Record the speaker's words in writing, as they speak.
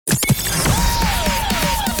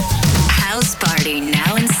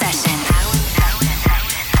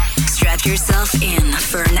Strap yourself in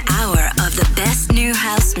for an hour of the best new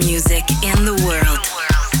house music in the world.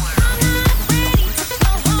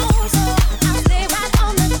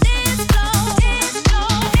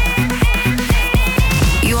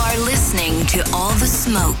 You are listening to All the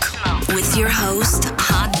Smoke with your host,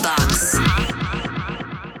 Hotbox.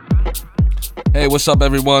 Hey, what's up,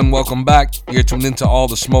 everyone? Welcome back. You're tuned into All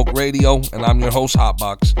the Smoke Radio, and I'm your host,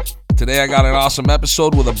 Hotbox. Today I got an awesome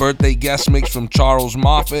episode with a birthday guest mix from Charles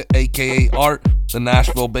Moffett, aka Art, the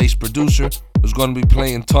Nashville-based producer, who's going to be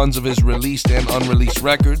playing tons of his released and unreleased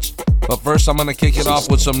records. But first I'm going to kick it off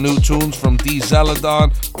with some new tunes from D.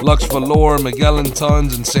 Zeladon, Lux Valor, Miguel and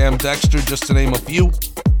Tons, and Sam Dexter, just to name a few.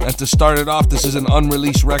 And to start it off, this is an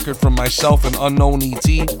unreleased record from myself and Unknown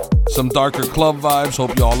E.T. Some darker club vibes,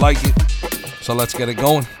 hope y'all like it. So let's get it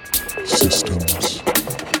going. Systems,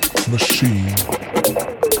 machine,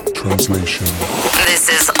 translation. This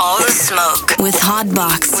is All the Smoke with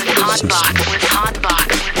Hotbox.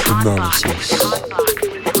 Analysis.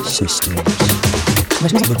 Systems.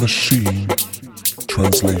 Machine.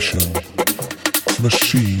 Translation.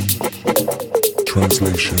 Machine.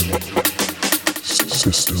 Translation.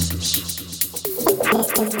 Systems.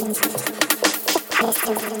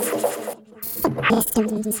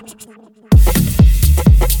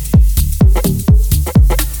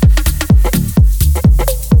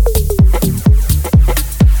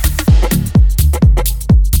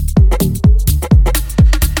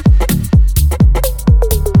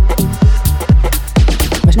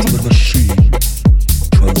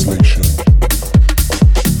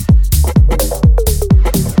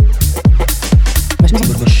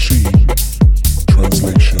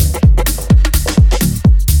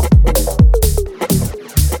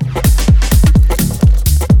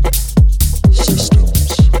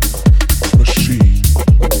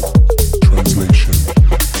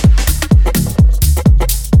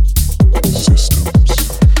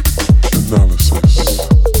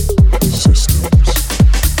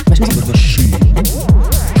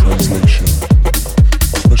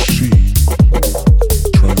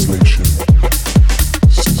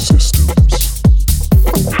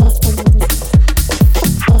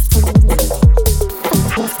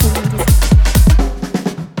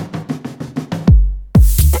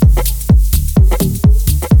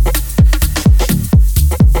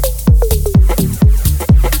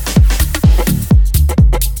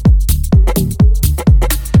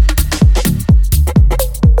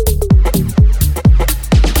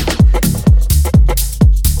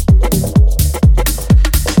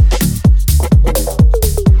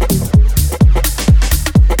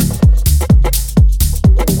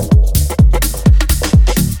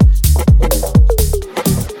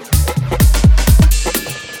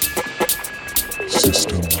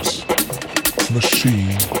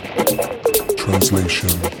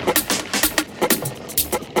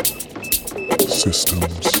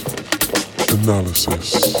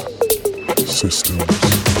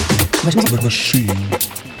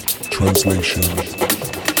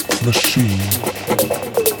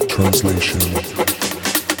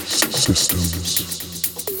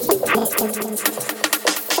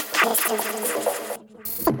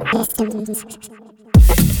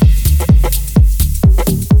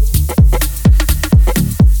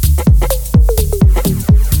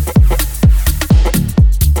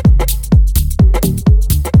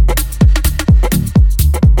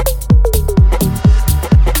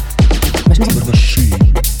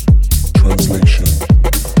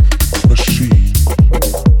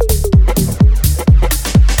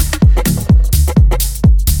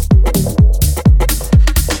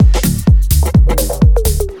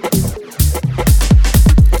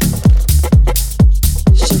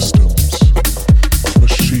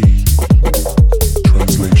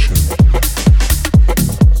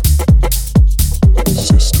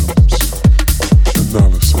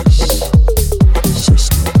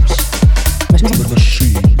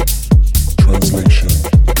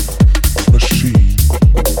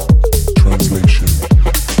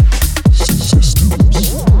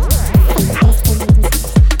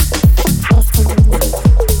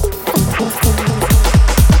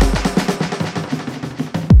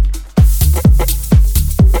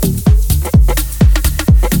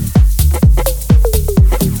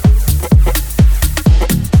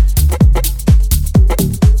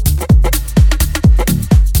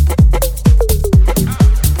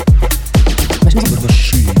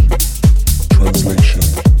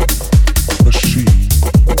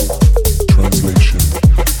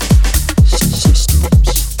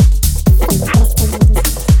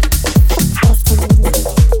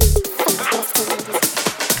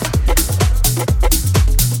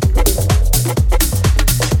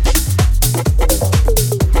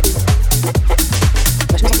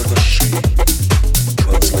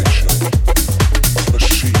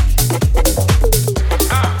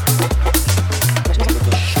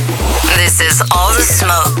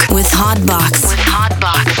 Smoke with Hotbox. With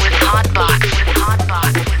Hotbox. With Hotbox. With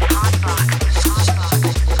Hotbox. With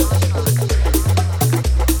Hotbox.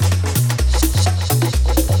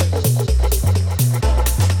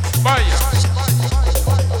 Vaya.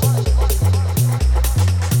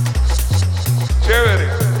 Chévere.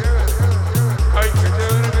 Ay, qué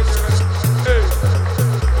chévere, qué chévere. Ey.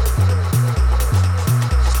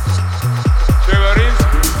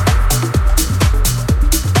 Chéverinsky.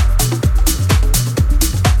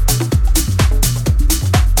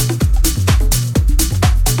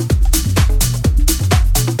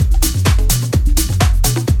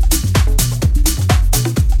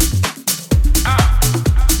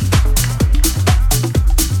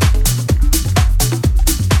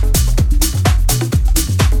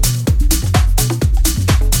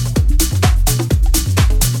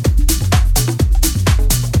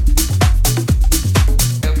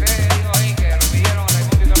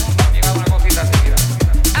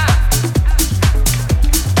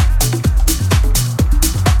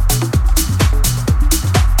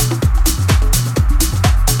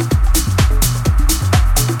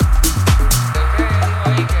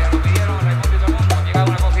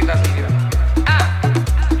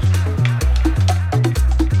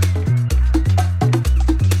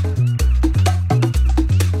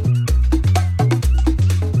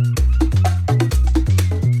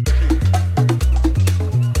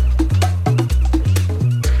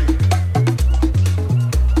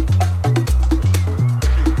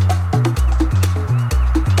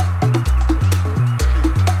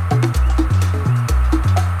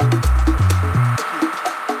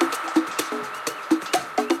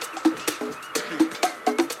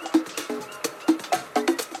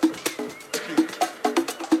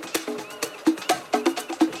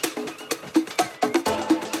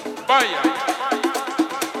 Vaya.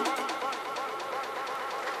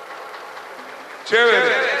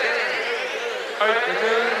 Chévere. Ay, qué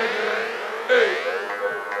chévere, qué chévere. Ey.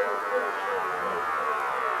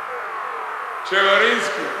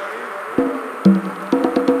 Chéverinsky.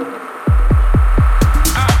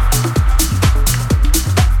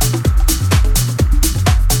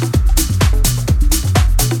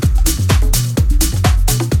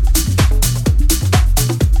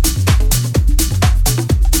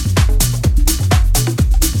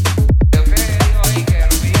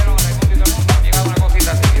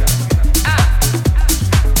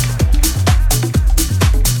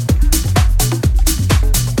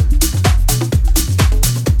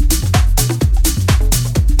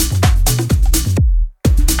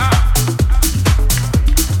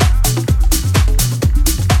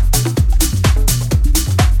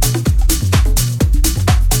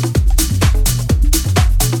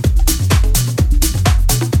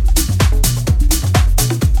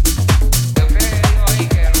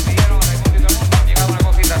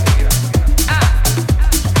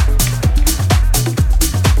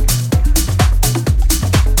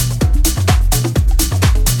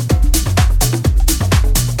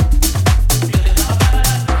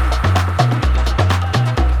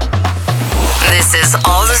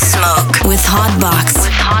 With Hotbox.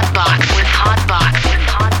 With Hotbox. With Hotbox. With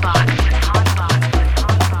Hotbox.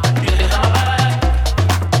 With Hotbox.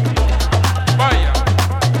 Vaya.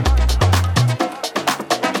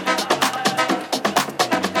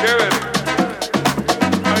 Chévere.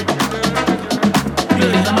 Ay, qué chévere, qué chévere.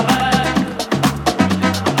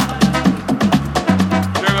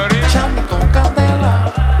 Chévere. Chamito candela,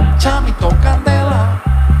 chamito candela.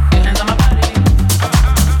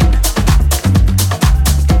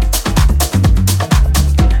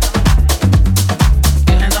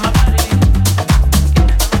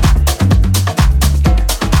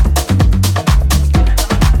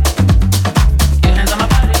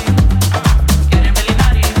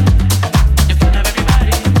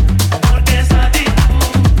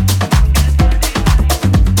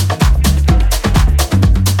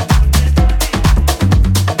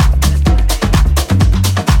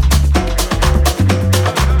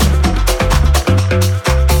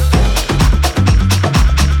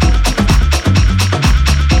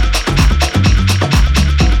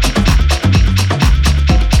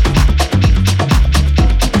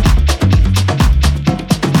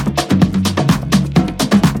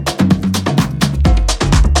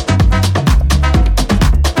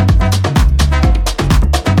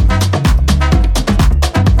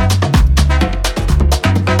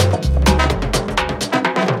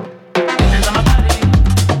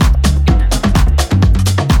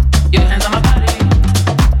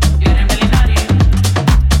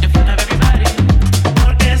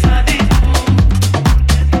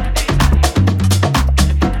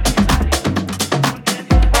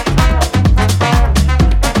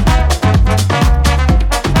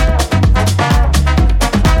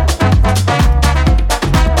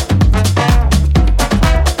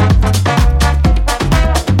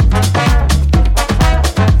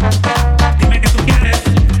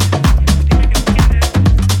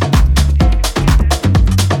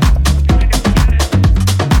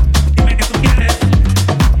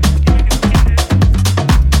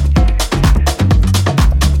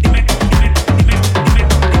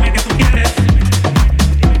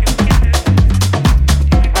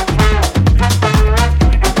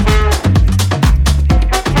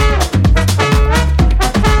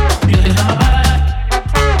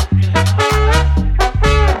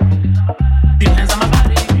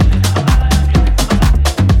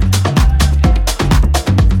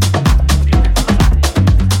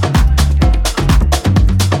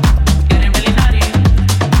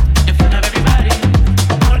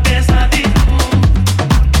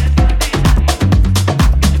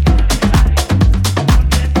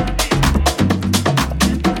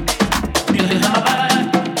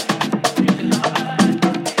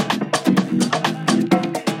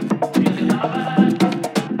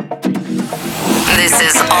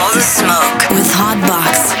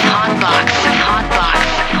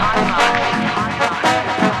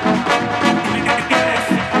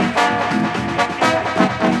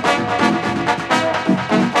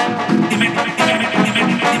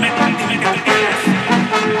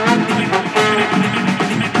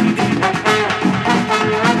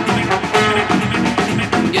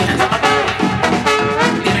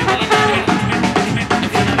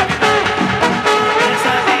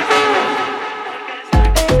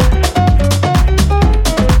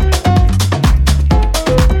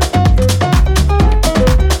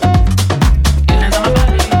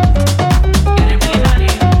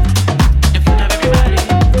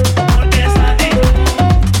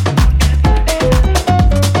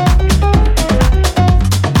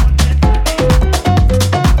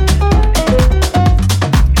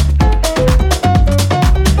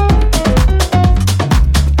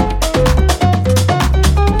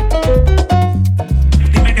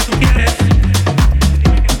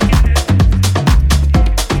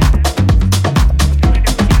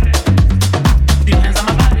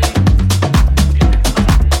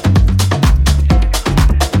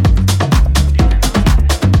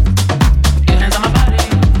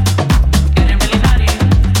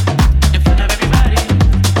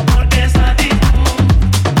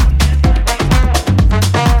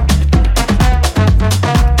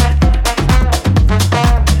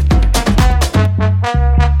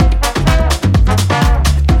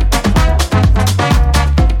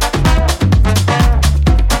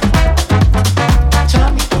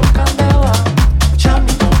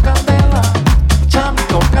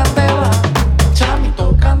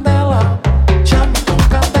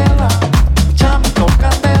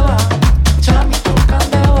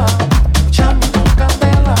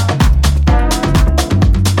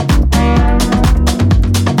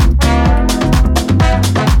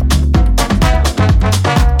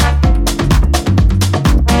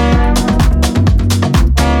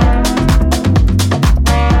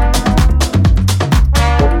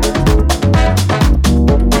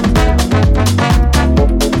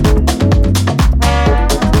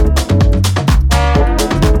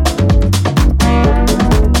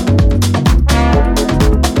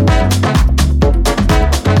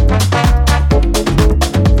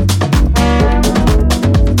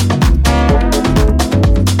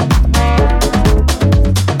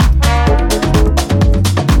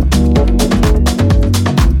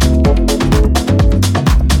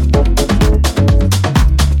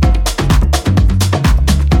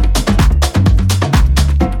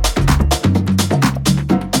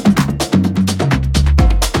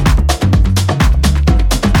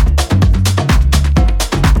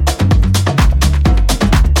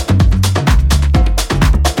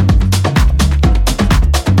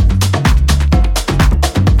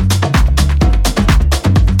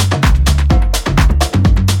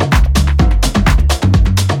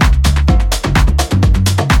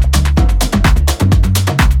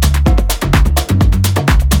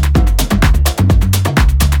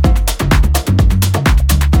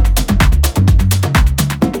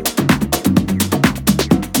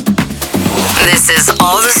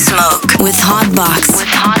 all the smoke with Hotbox. With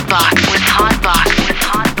Hotbox. With Hotbox. With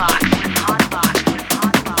Hotbox. With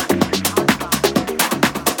Hotbox.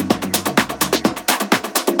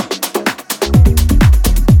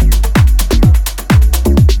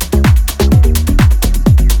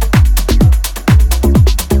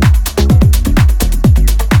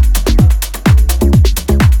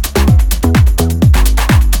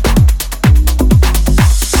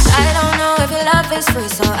 I don't know if your love is free,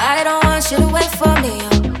 so I don't want you to wait for me.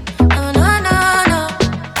 No, no, no, no,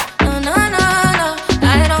 no, no, no, no.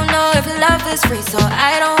 I don't know if your love is free, so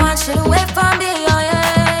I don't want you to wait for me. Oh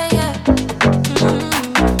yeah, yeah.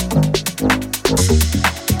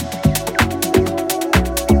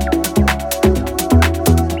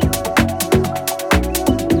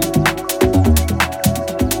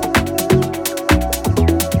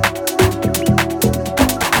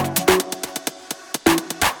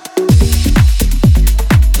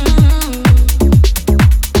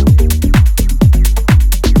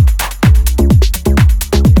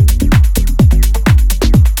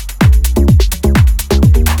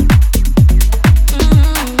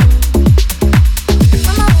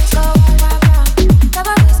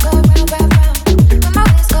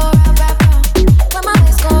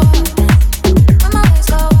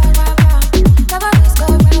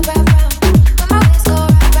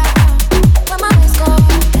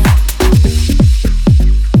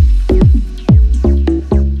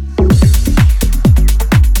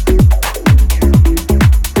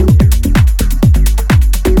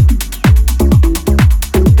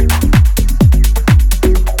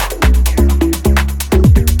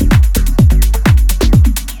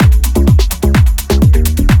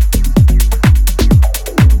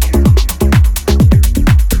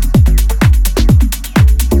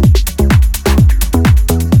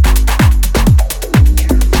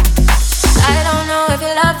 I don't know if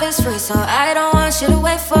your love is free, so I don't want you to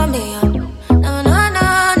wait for me. No, no,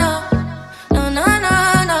 no, no, no, no,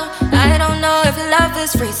 no, no. I don't know if your love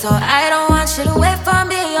is free, so I don't want you to wait for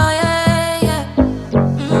me. Oh yeah, yeah.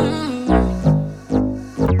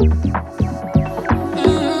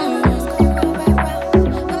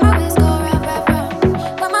 When my waist go round, round, round.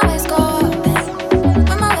 When my waist go up,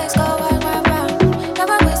 when my waist go round, round, round. When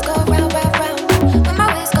my waist go round, round, round. When my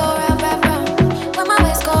waist go round, round, round. When my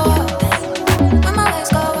waist go up, when my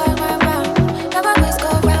waist go round, round, round. When my waist go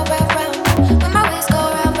round, round, round. When my waist go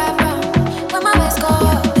round, round, round. When my waist go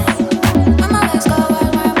up, when my waist go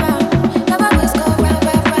round, round, round. When my waist go round,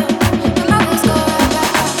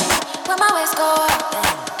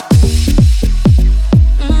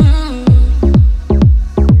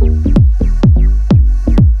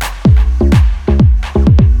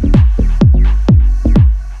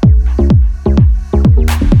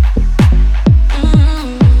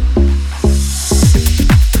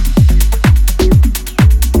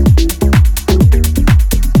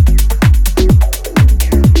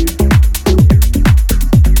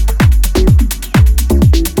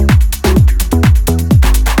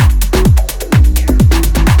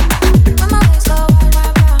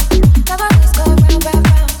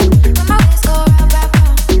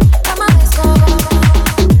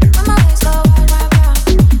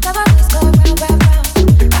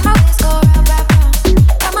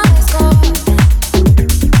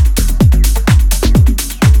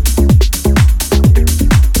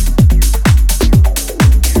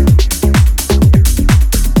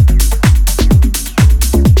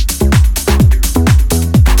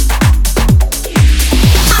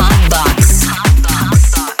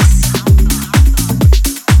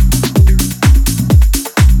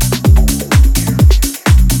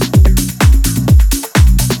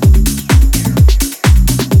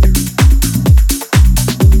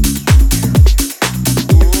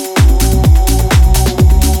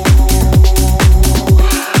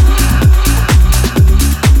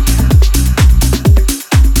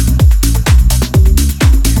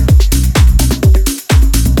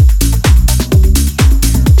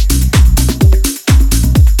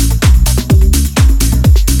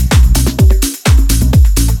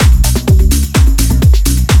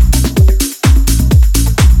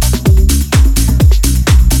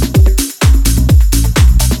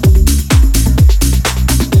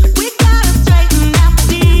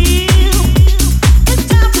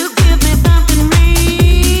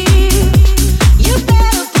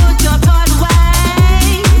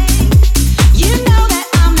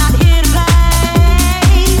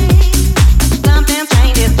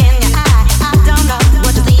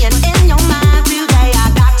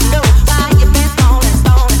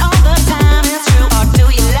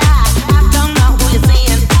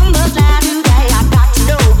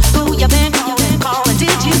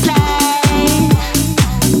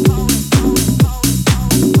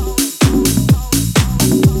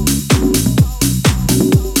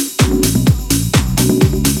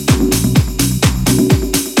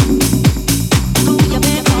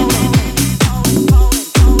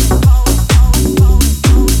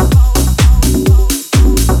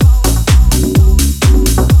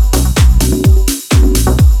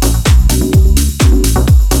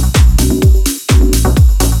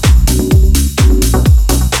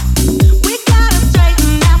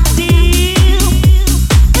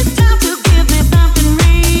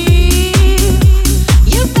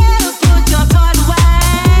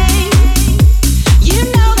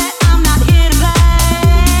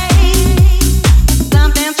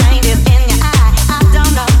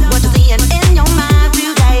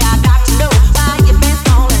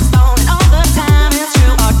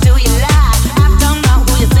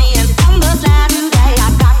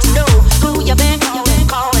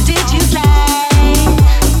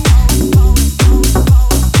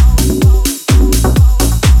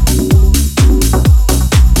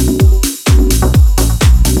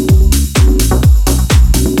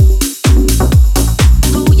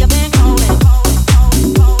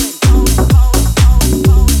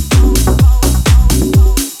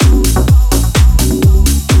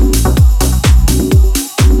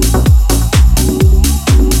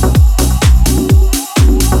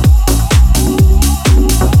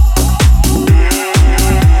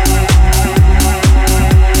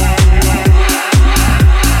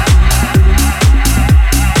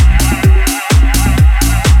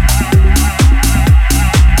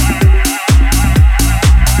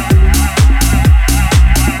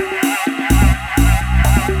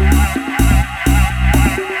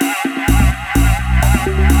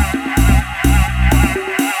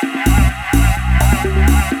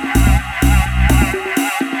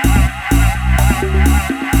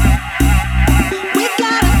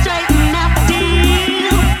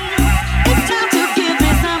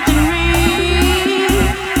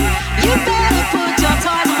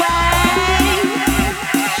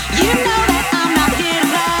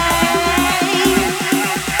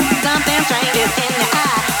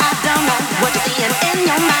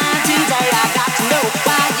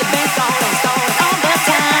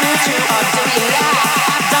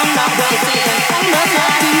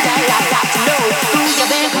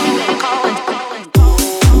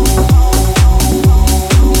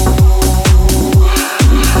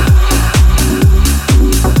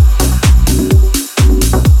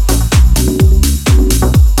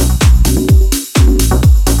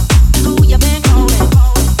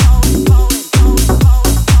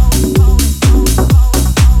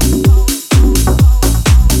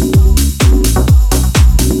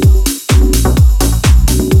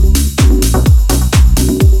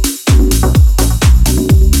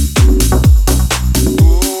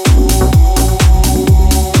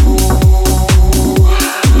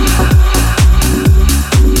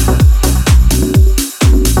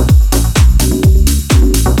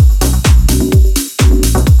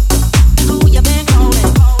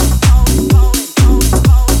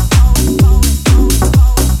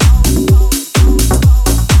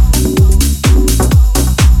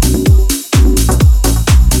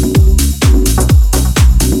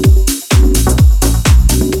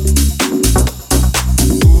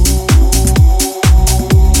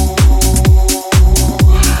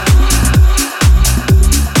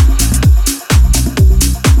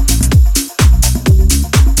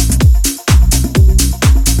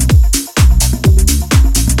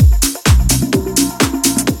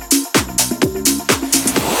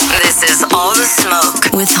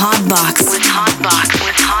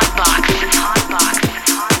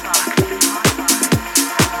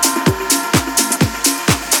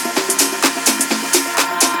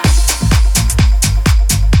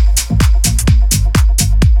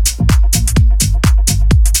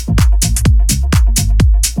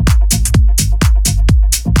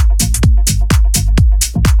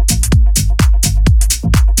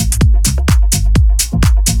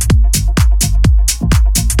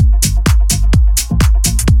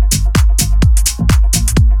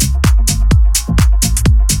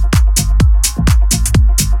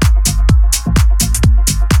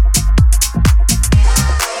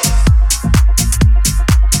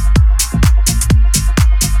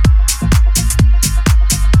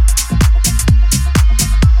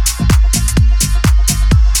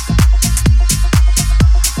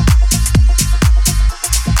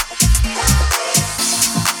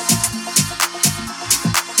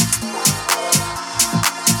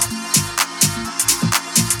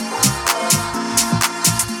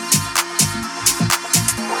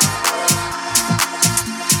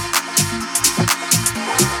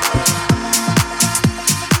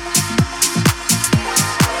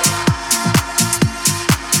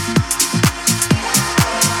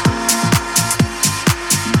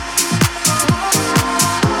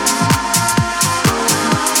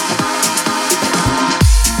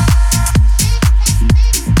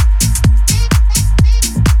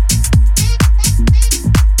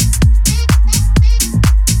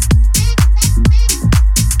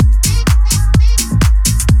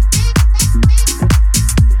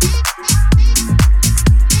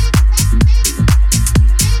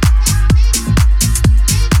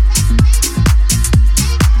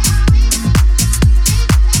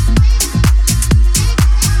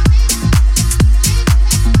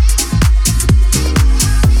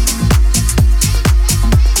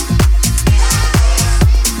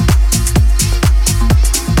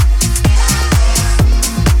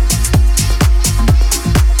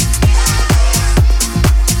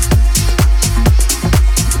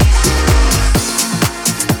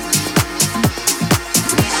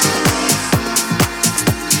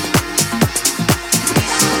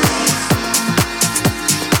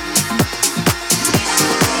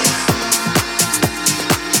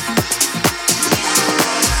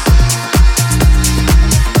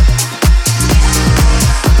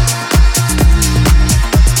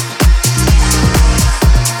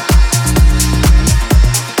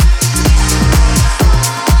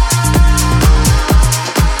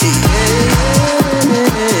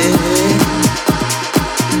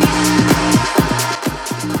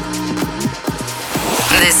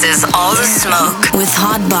 This is All the Smoke with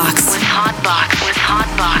Hotbox. With Hotbox. With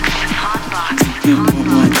Hotbox. With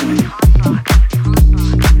Hotbox.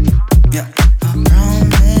 Yeah, I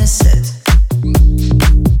promise it.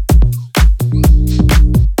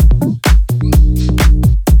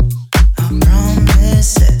 I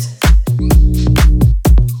promise it.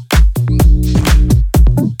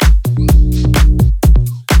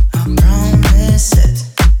 I promise it.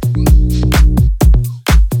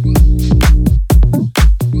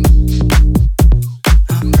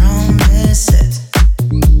 I promise it.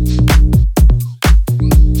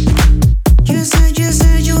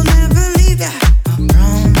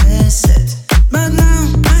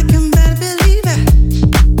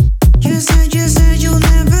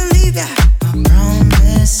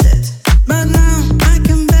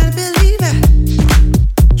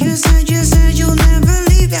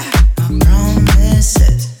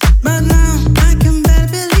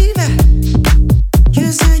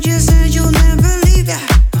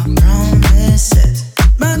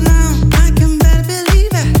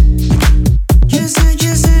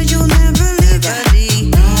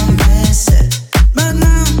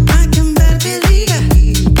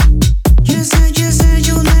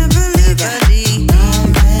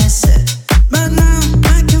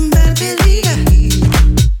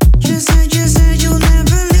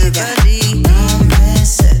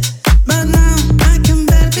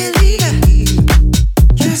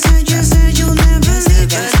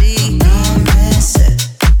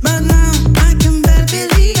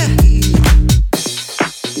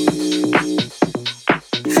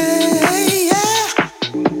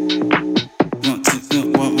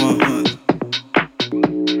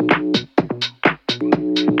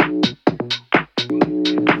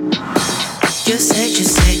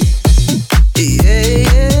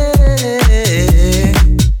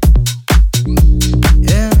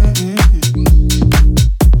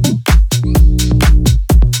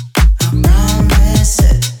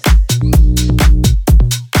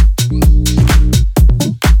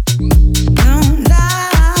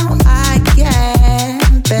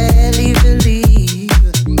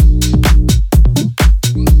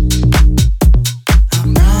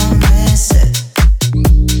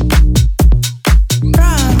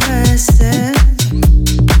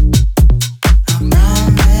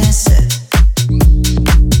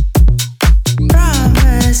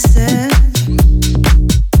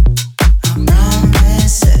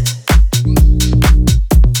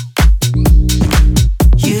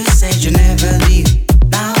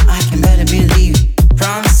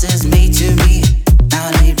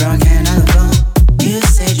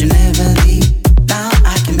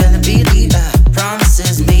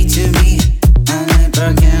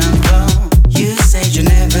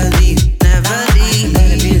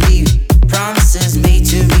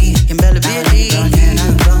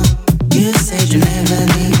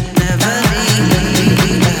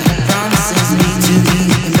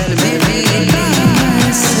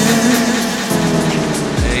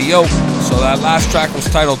 track was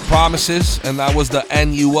titled Promises, and that was the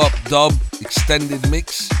NU Up dub extended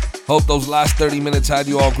mix. Hope those last 30 minutes had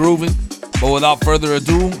you all grooving. But without further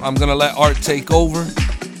ado, I'm gonna let Art take over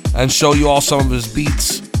and show you all some of his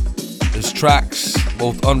beats, his tracks,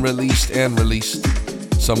 both unreleased and released.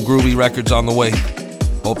 Some groovy records on the way.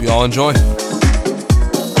 Hope you all enjoy.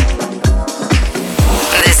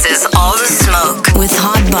 This is All the Smoke with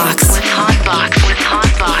Hotbox. With Hotbox. With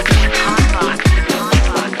Hotbox. With Hotbox.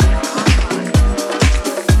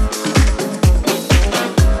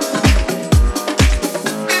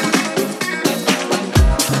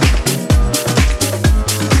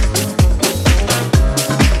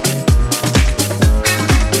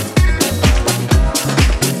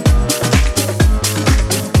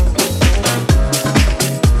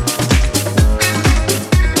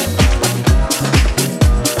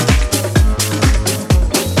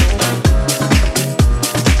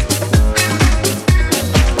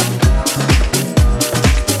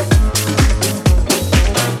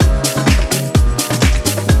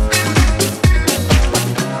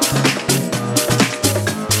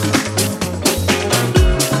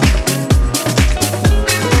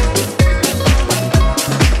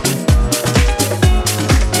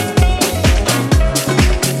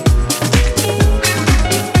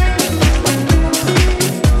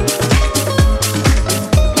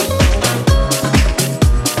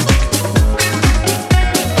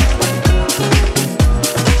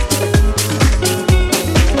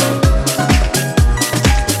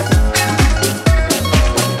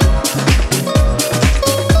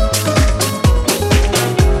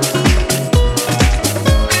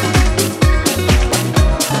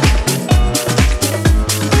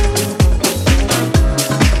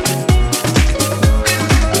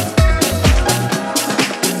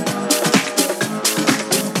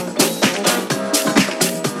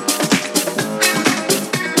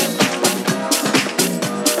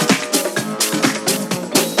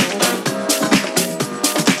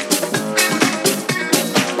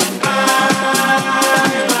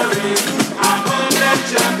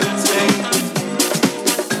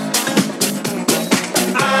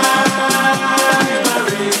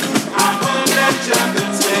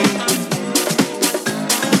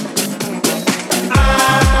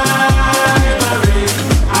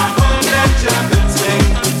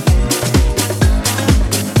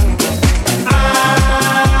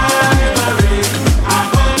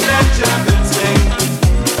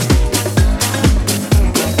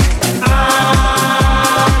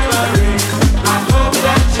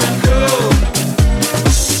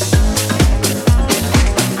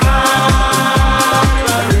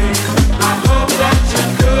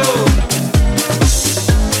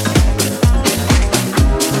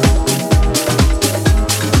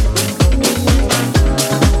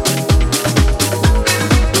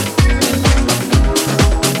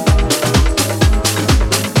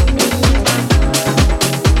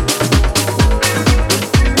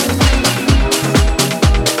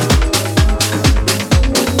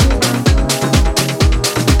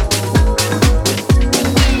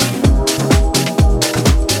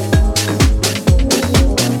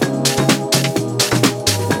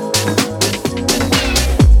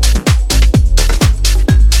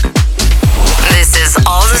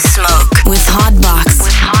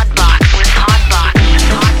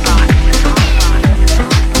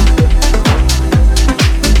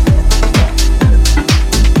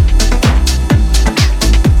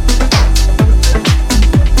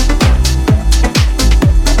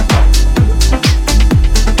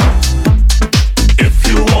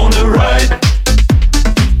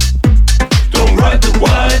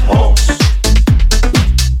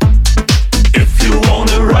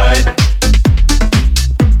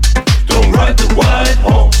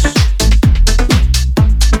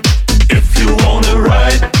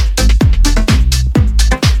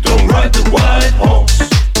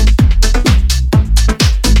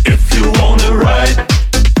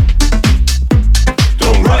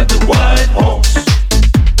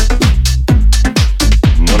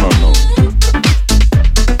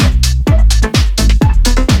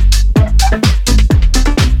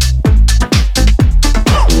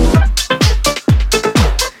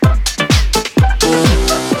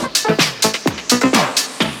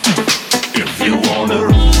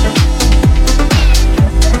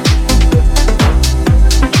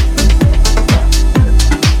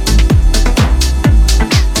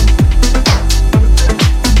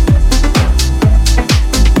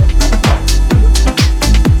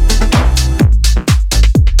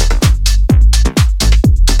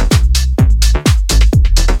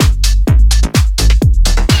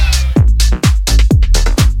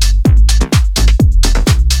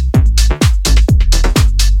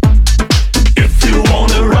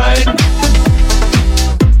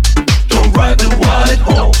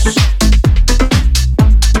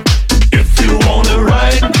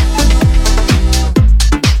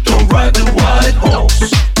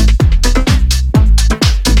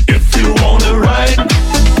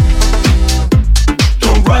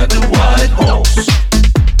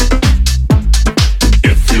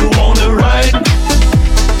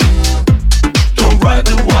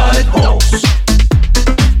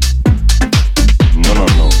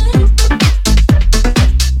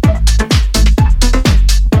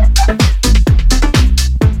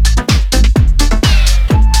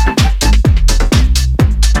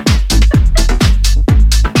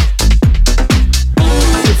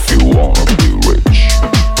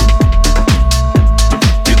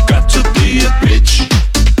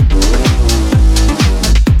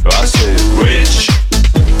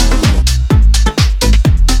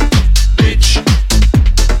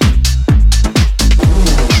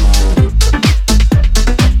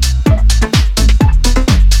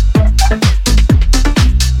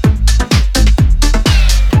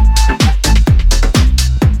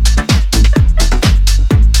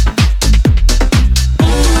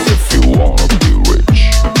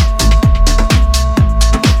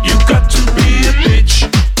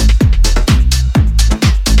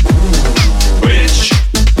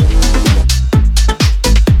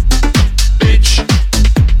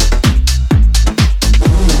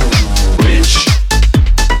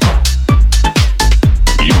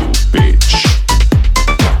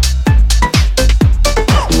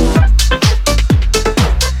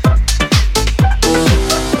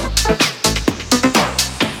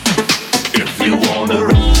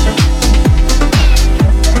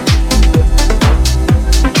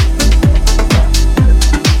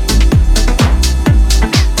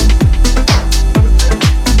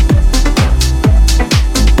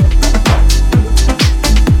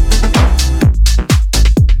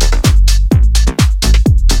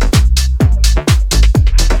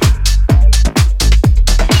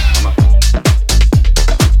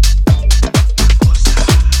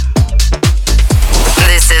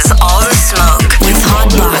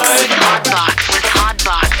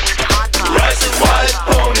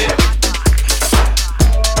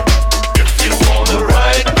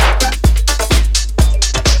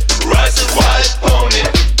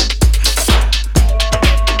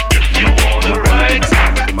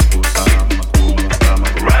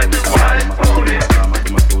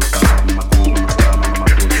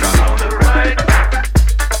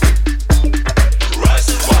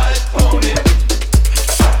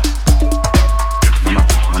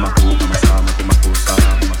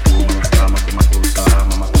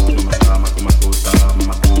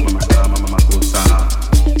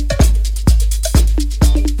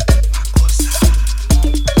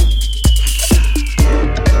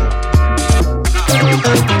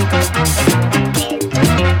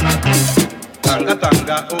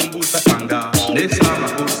 ombusa tanga nesa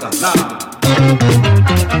makosa na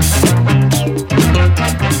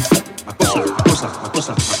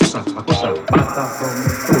makosa bata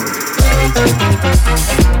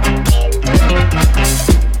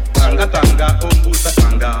from tanga ombusa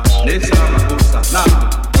tanga nesa makosa na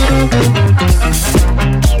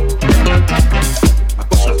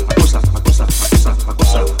makosa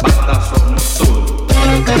bata from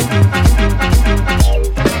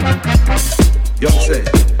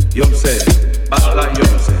Yomse, bala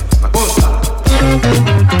Yomse, makosa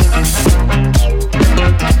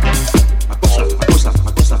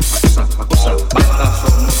bata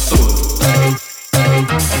from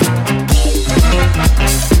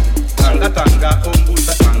tanga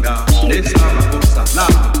ombusa tanga nesa makosa na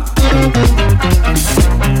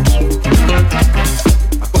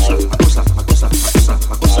makosa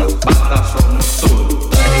bata from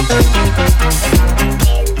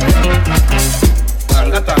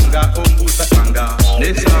tanga ombusa tanga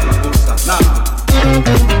nesa makosa na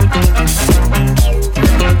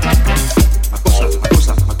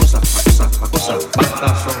makosa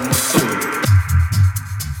bata from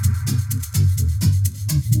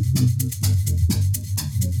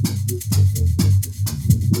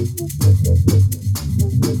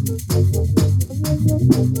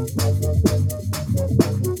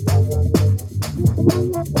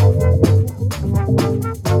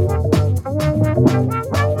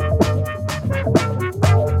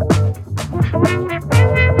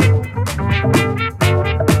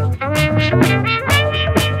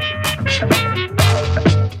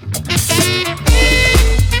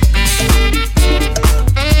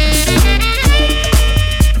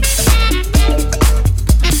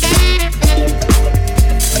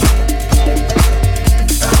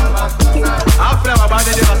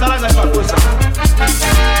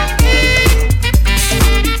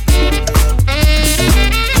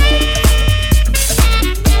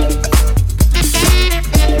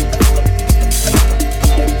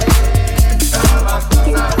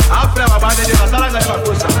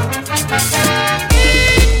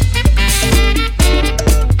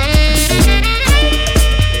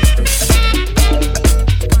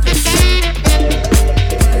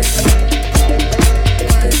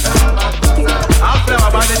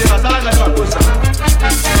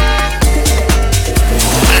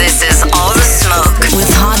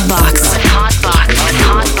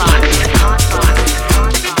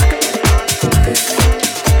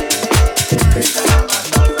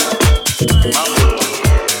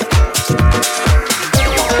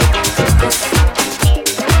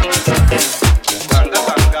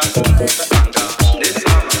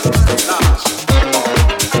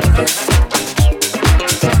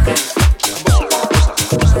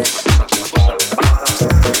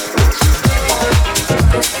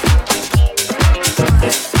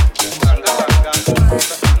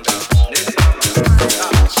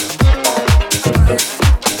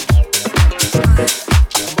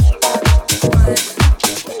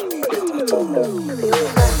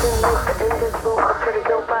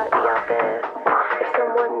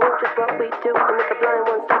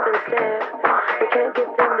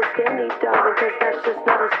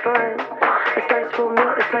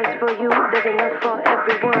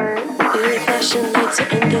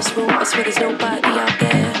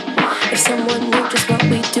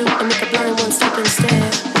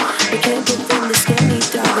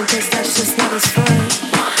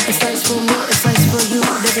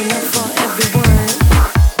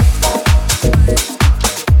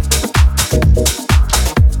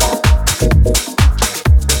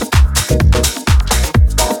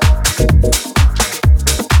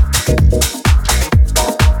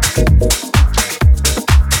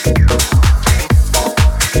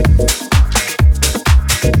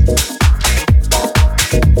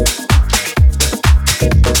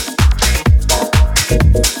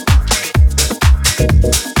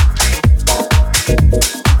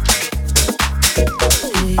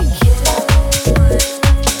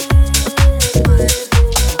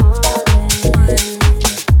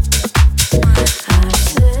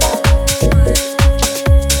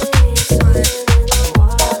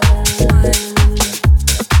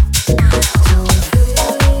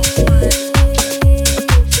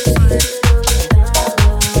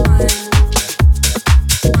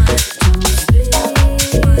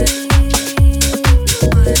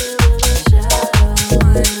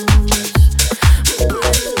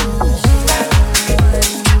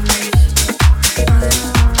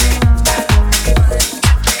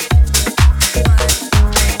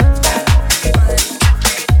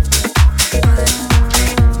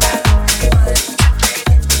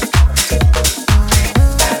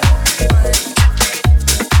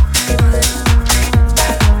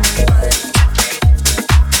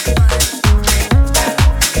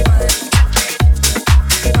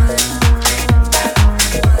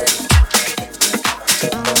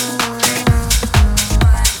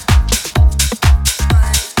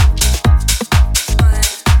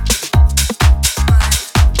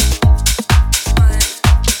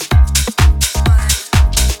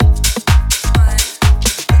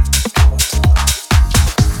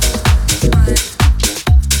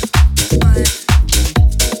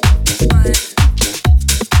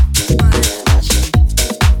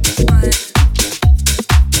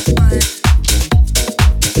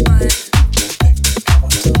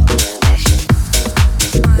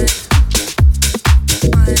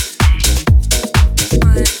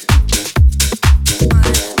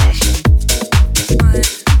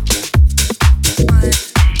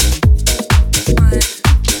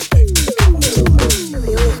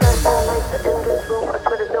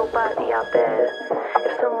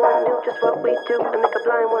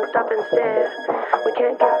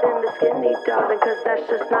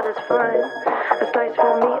not as fun. A slice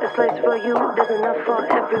for me, a slice for you, there's enough for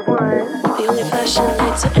everyone. The only flashing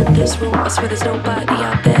lights are in this room, I swear there's nobody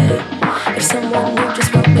out there. If someone knew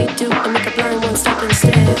just what we do and make a blind one stop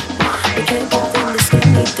instead. We can't give them the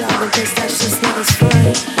skinny dog because that's just not as fun.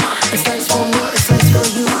 A slice for me, a slice for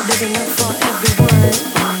you, there's enough for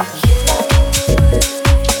everyone.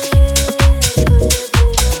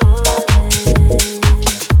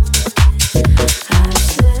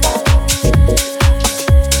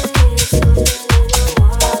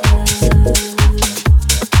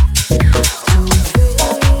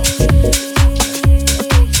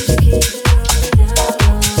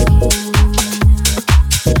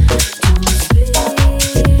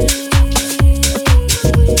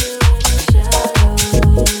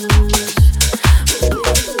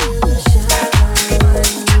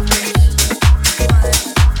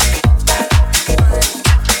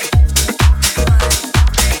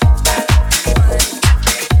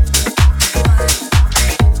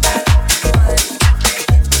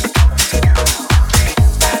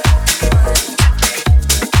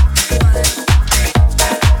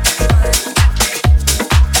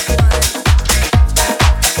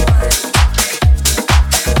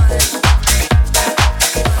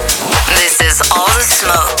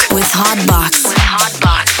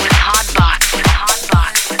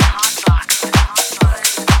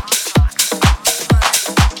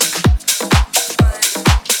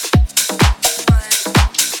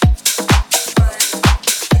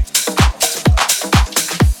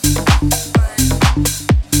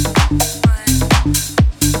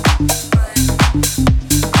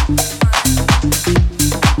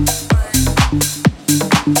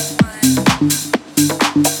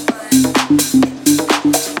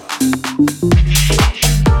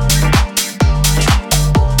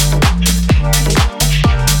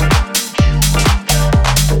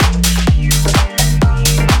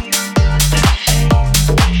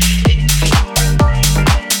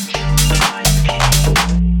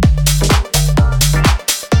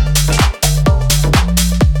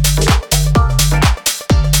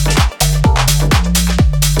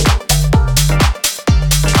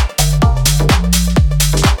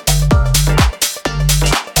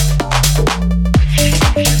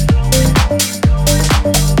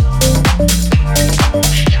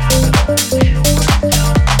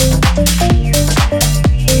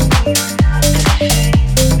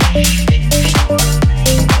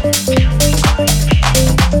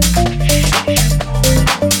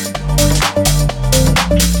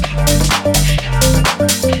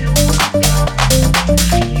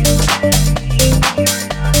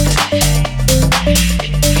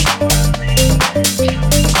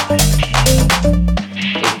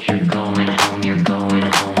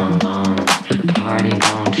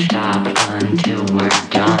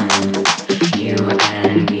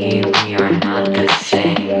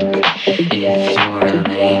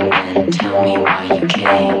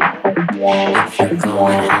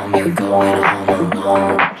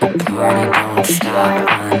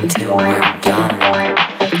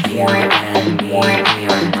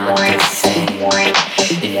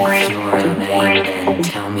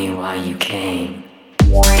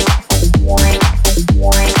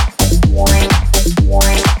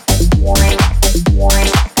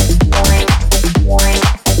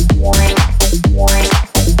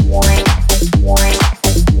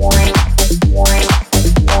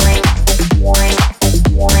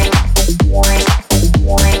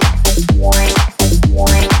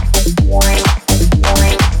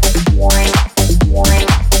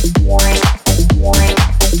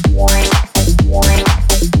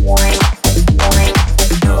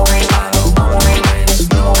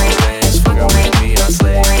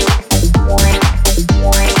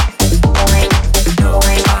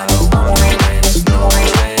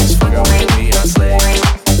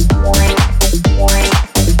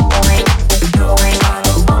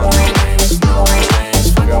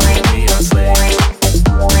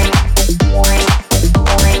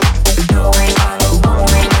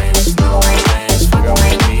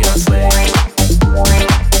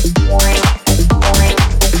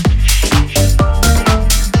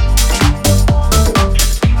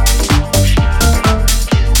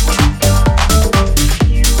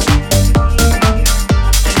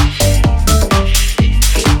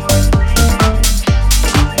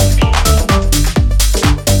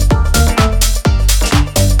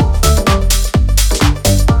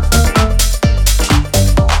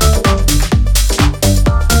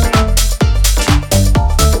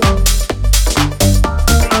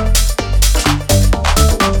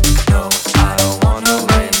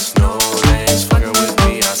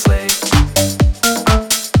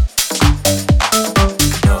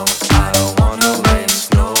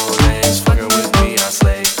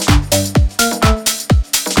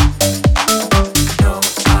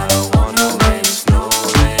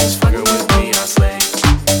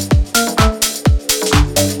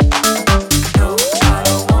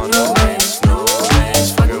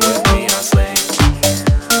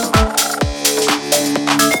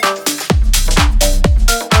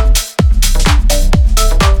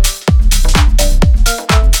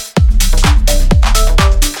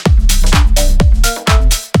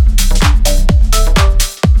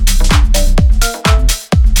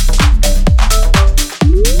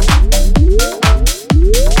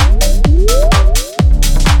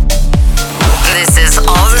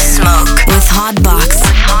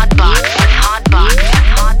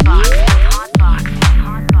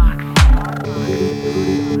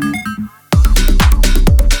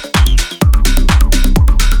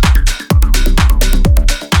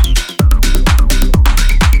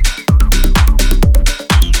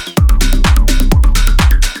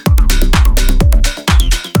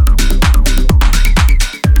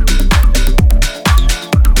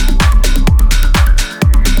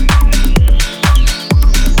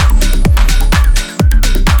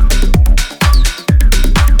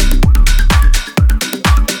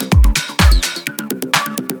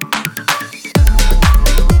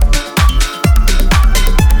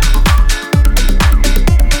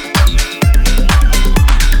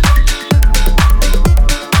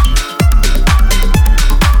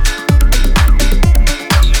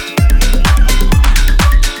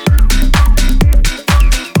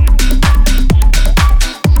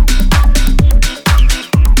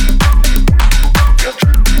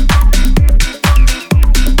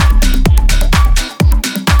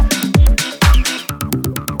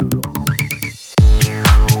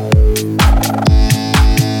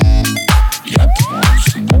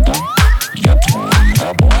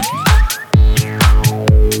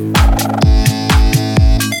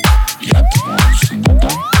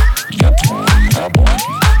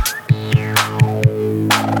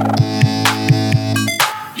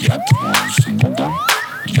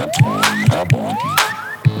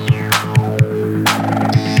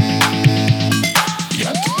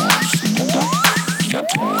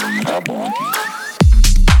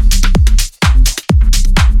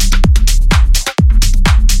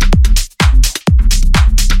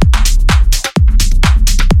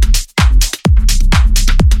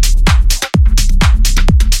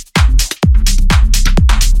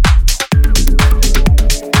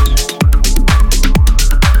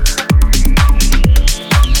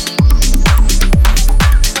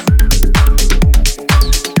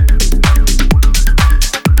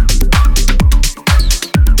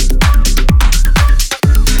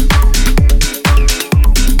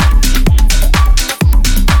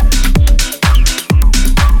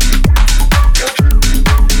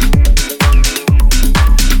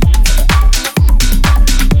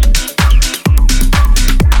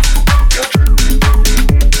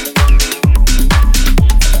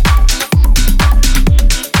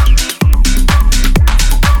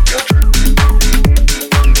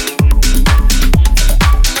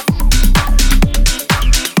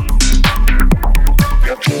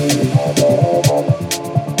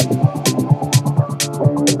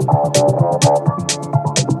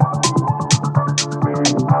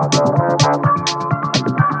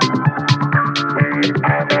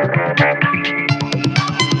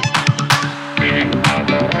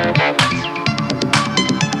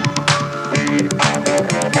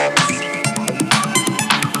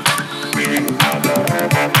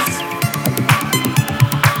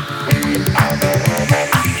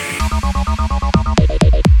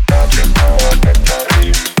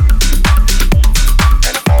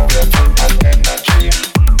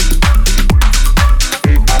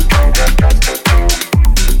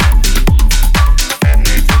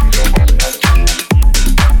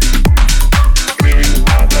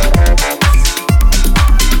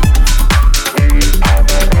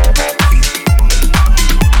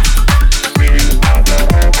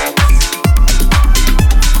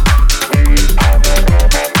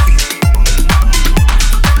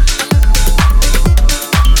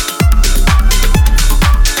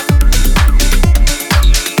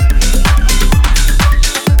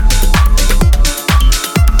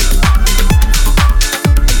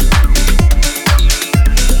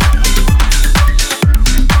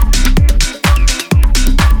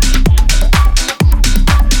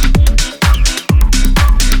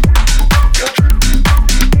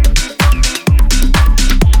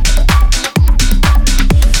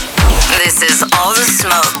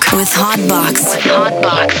 with Hotbox. With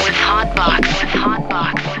Hotbox. With Hotbox. With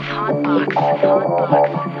Hotbox. With Hotbox. With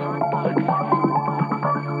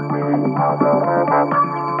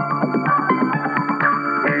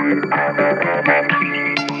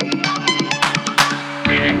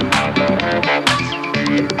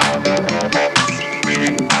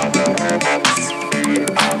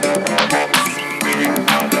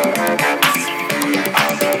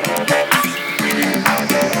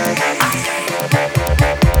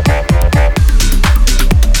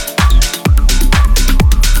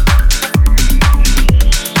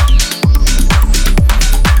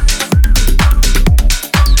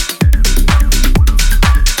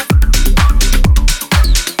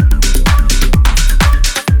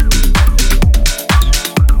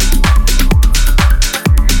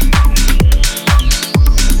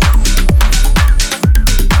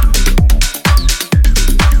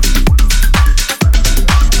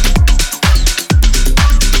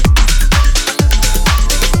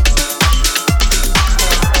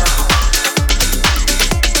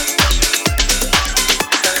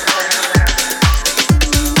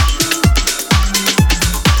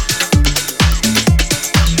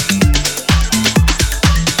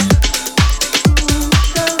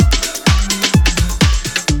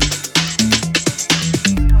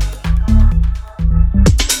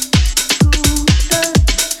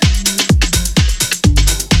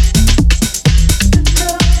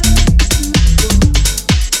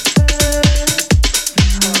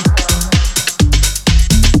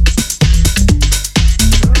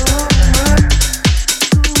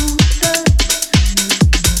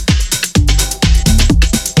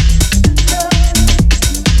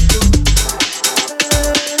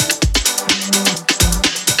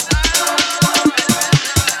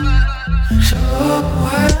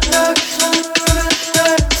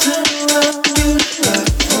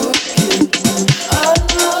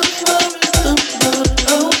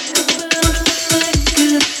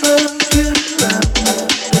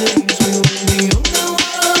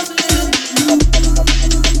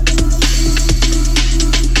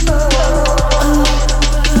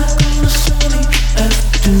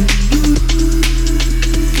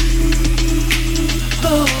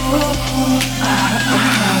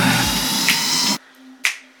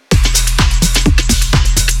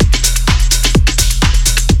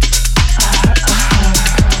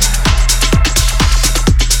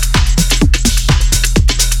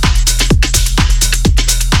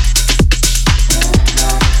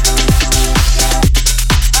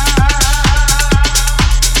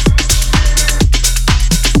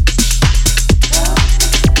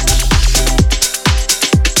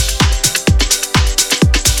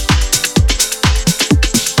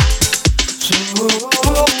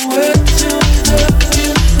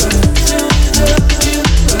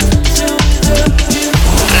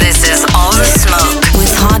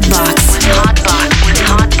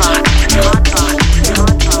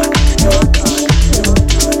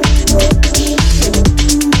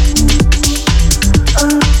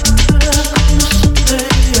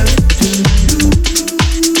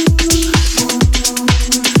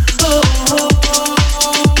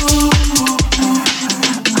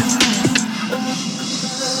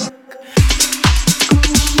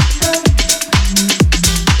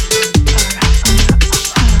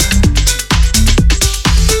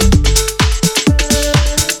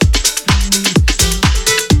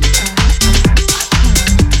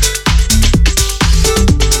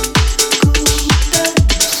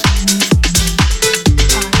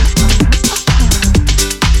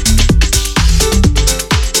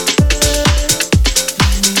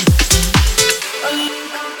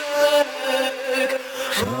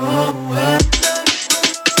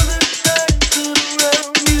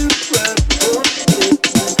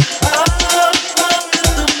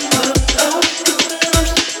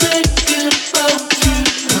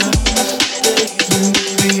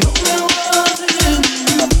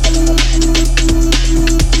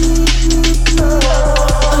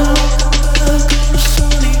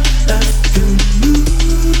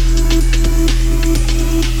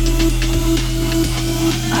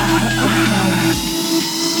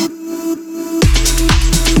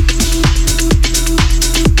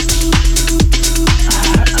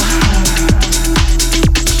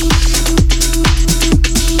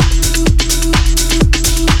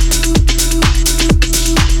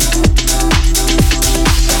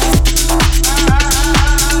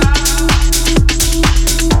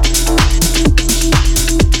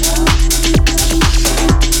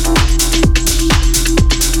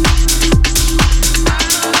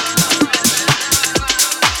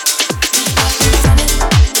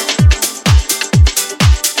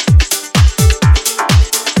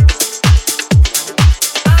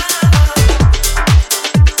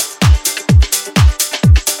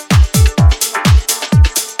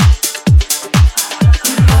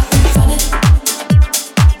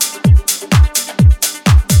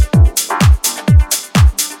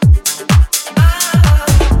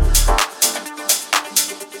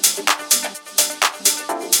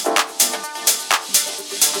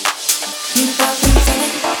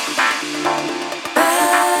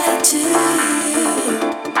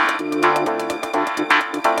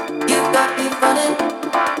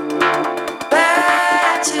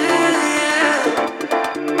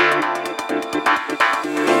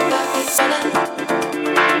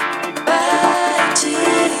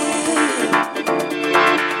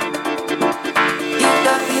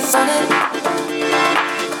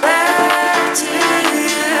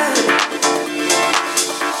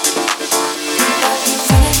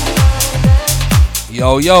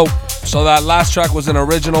Yo, so that last track was an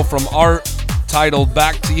original from Art titled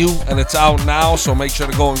Back to You, and it's out now, so make sure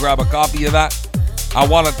to go and grab a copy of that. I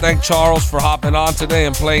want to thank Charles for hopping on today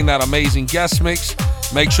and playing that amazing guest mix.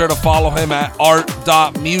 Make sure to follow him at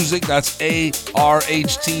art.music. That's ARHT.music.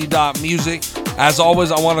 As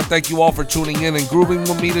always, I want to thank you all for tuning in and grooving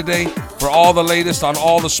with me today. For all the latest on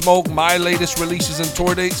All the Smoke, my latest releases and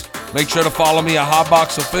tour dates, make sure to follow me at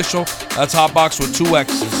Hotbox Official. That's Hotbox with 2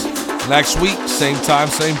 X's. Next week, same time,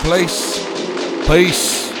 same place.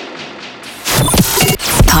 Peace.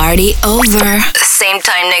 Party over. Same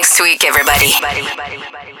time next week, everybody.